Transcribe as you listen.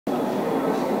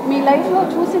లైఫ్లో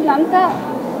చూసిందంతా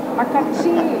ఆ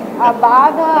కచ్చి, ఆ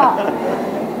బాధ,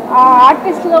 ఆ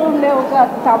ఆర్టిస్ట్లో ఉండే ఒక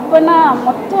తవ్వన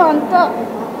మొత్తం అంతా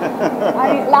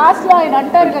అని లాస్ట్లో ఆయన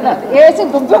అంటారు కదా, వేసి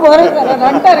దుబ్బ పోలేదు కదా అని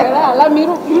అంటారు కదా, అలా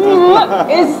మీరు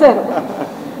వేస్తారు.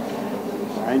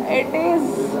 ఇట్ ఈస్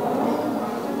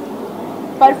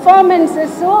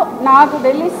పర్ఫార్మెన్సెస్ నాకు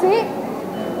తెలిసి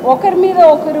ఒకరి మీద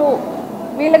ఒకరు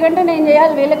వీళ్ళకంటే నేను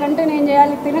చేయాలి, వీళ్ళకంటే నేను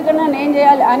చేయాలి, తినకన్నా నేను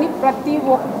చేయాలి అని ప్రతి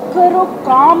ఒక్కరూ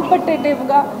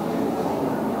కాంపిటేటివ్గా,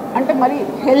 అంటే మరి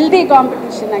హెల్దీ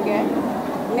కాంపిటీషన్ అగైన్.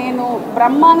 నేను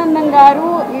బ్రహ్మానందం గారు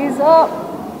ఈజ్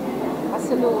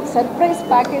అసలు సర్ప్రైజ్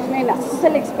ప్యాకేజ్, నేను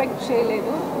అస్సలు ఎక్స్పెక్ట్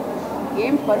చేయలేదు.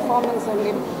 ఏం పర్ఫార్మెన్స్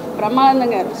అండి బ్రహ్మానందం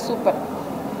గారు, సూపర్,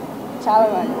 చాలా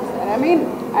బాగా చేశారు. ఐ మీన్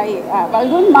వాళ్ళ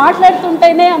గురించి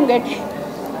మాట్లాడుతుంటేనే ఐమ్ గెటింగ్.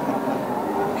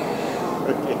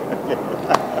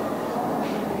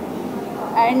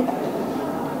 అండ్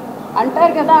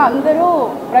అంటారు కదా అందరూ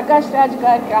ప్రకాష్ రాజ్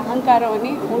గారికి అహంకారం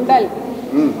అని, ఉండాలి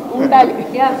ఉండాలి.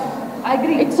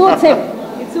 ఇట్ సూట్స్ హిమ్,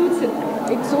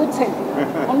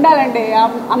 ఉండాలండి.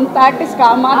 అంత ఆర్టిస్ట్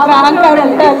ఆ మాత్రం అహంకారం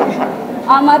ఉండాలి,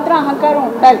 ఆ మాత్రం అహంకారం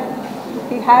ఉండాలి.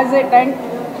 He has it and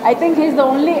I think he's the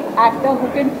only actor who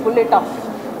can pull it of.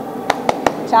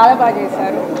 చాలా బాగా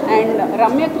చేశారు. అండ్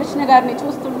రమ్యకృష్ణ గారిని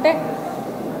చూస్తుంటే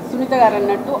సునీత గారు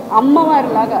అన్నట్టు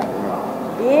అమ్మవారిలాగా,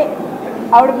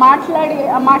 ఆవిడ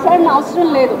మాట్లాడిన అవసరం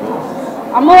లేదు,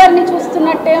 అమ్మవారిని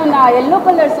చూస్తున్నట్టే ఉంది. ఆ ఎల్లో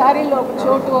కలర్ శారీలో ఒక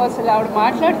చోటు, అసలు ఆవిడ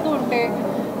మాట్లాడుతూ ఉంటే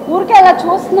ఊరికే అలా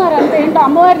చూస్తున్నారు అంతే, ఏంటో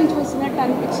అమ్మవారిని చూసినట్టు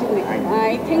అనిపించింది.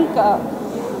 ఐ థింక్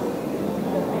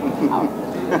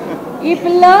ఈ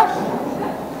పిల్ల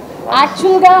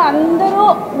యాక్చువల్గా అందరూ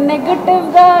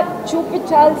నెగటివ్గా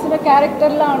చూపించాల్సిన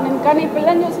క్యారెక్టర్లా ఉండింది, కానీ ఈ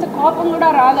పిల్లని చూస్తే కోపం కూడా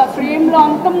రాదా ఫ్రేమ్లో,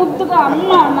 అంత ముద్దుగా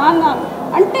అమ్మ నాన్న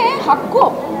అంటే హక్కు,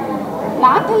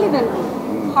 నా తల్లిదండ్రులు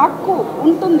హక్కు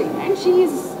ఉంటుంది. And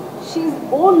she is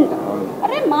owned.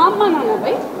 అరే మా అమ్మ నాన్న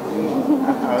బై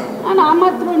అని ఆ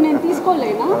మాత్రం నేను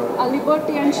తీసుకోలేనా ఆ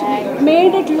Liberty. And she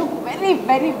made it look very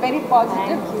very very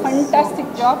positive,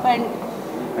 fantastic job. And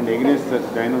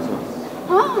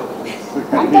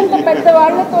అంతంత పెద్ద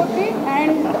వాళ్ళతోటి,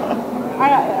 అండ్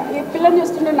ఈ పిల్లని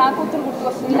చూస్తుంటే నా కూతురు గుర్తు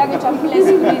వస్తుంది, ఇలాగే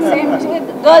చంపలేసి same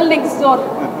girl next door.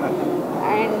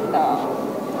 And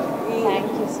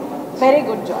very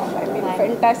good job, I mean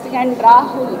fantastic. And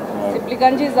Rahul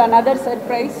Sipliganji is another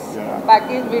surprise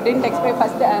package, we didn't expect.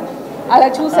 First ala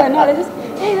chusanu, ala just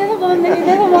idedo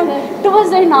bagundi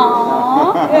towards the na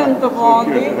ento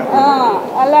bagundi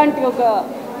alanti oka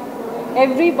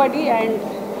everybody. And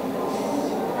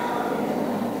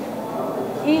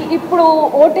ఇప్పుడు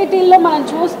ఓటీటీలో మనం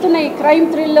చూస్తున్న ఈ crime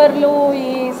థ్రిల్లర్లు,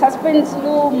 ఈ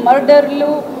సస్పెన్స్లు,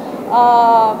 మర్డర్లు,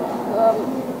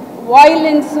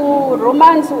 violence,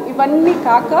 romance, ఇవన్నీ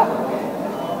కాక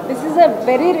this is a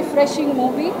very refreshing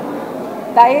movie.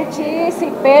 దయచేసి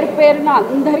పేరున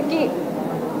అందరికీ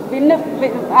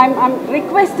I'm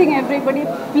requesting everybody,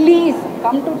 please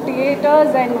come to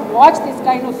theaters and watch this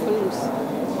kind of films.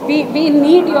 We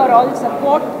need your all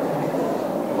support.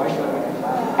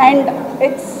 And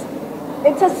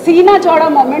it's a Seena Choda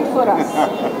moment for us.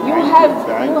 You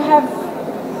have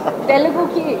Telugu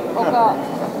ki oka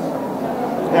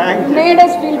made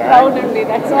us feel proud only,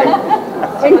 that's all.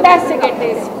 Fantastic it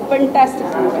is, fantastic.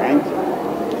 Thank you.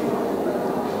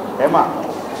 Emma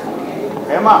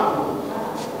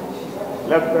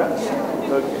left.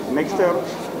 Okay, next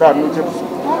time nu cheppu.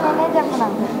 nene cheppana.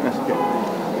 Okay,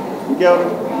 inkevaru?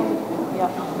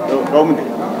 Gaumudi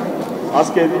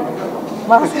mask edi?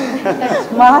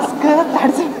 Mask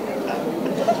that's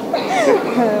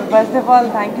first of all,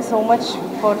 thank you so much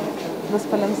for this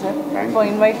film, sir, for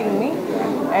inviting me.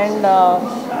 And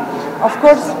of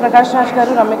course Prakash Raj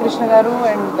garu, Ramya Krishna garu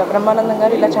and Brahmanandam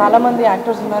garu, ila chaala mandi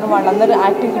actors unnaru, vallandaru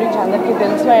acting gurinchi andariki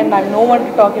telusu, and I have no one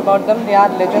to talk about them. They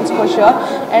are legends for sure.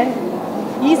 And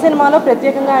ee cinema lo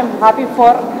pratyekanga I am happy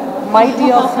for my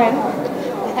dear friend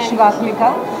Shivaklika.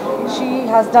 She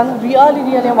has done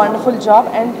really a wonderful job.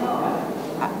 And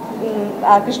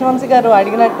Krishna Vamsi గారు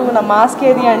అడిగినట్టు నా mask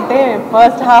ఏది అంటే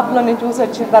first హాఫ్లో నేను చూసి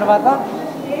వచ్చిన తర్వాత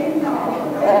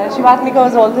Shivaklika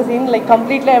was also saying like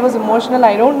completely I was emotional.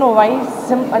 I don't know why.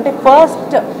 అంటే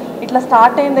ఫస్ట్ ఇట్లా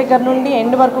స్టార్ట్ అయిన దగ్గర నుండి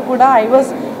ఎండ్ వరకు కూడా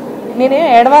నేనే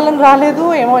ఏడవాలని రాలేదు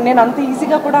ఏమో, నేను అంత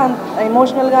ఈజీగా కూడా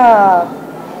ఎమోషనల్గా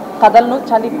కథలను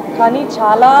కానీ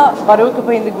చాలా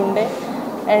బరువుకుపోయింది గుండె.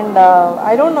 అండ్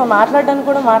ఐ డోంట్ నో, మాట్లాడడానికి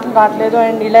కూడా మాటలు రావట్లేదు.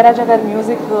 అండ్ ఇళయరాజా గారి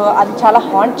మ్యూజిక్ అది చాలా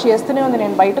హాంట్ చేస్తూనే ఉంది.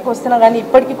 నేను బయటకు వస్తున్నా కానీ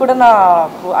ఇప్పటికీ కూడా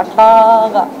నాకు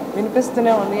అట్లాగా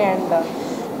వినిపిస్తూనే ఉంది. And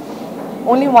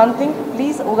only one thing,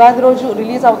 please Ugadi రోజు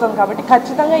రిలీజ్ అవుతుంది కాబట్టి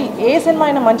ఖచ్చితంగా ఏ సినిమా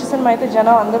అయినా మంచి సినిమా అయితే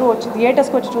జనం అందరూ వచ్చి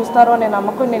థియేటర్స్కి వచ్చి చూస్తారు అనే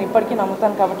నమ్మకం నేను ఇప్పటికీ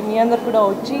నమ్ముతాను. కాబట్టి మీ అందరు కూడా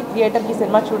వచ్చి థియేటర్కి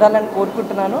సినిమా చూడాలని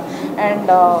కోరుకుంటున్నాను.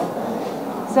 And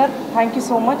sir, thank you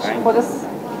so much for this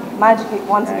magic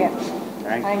once again.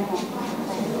 Thank you.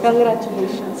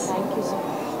 Congratulations. Thank you so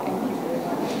much.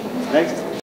 Next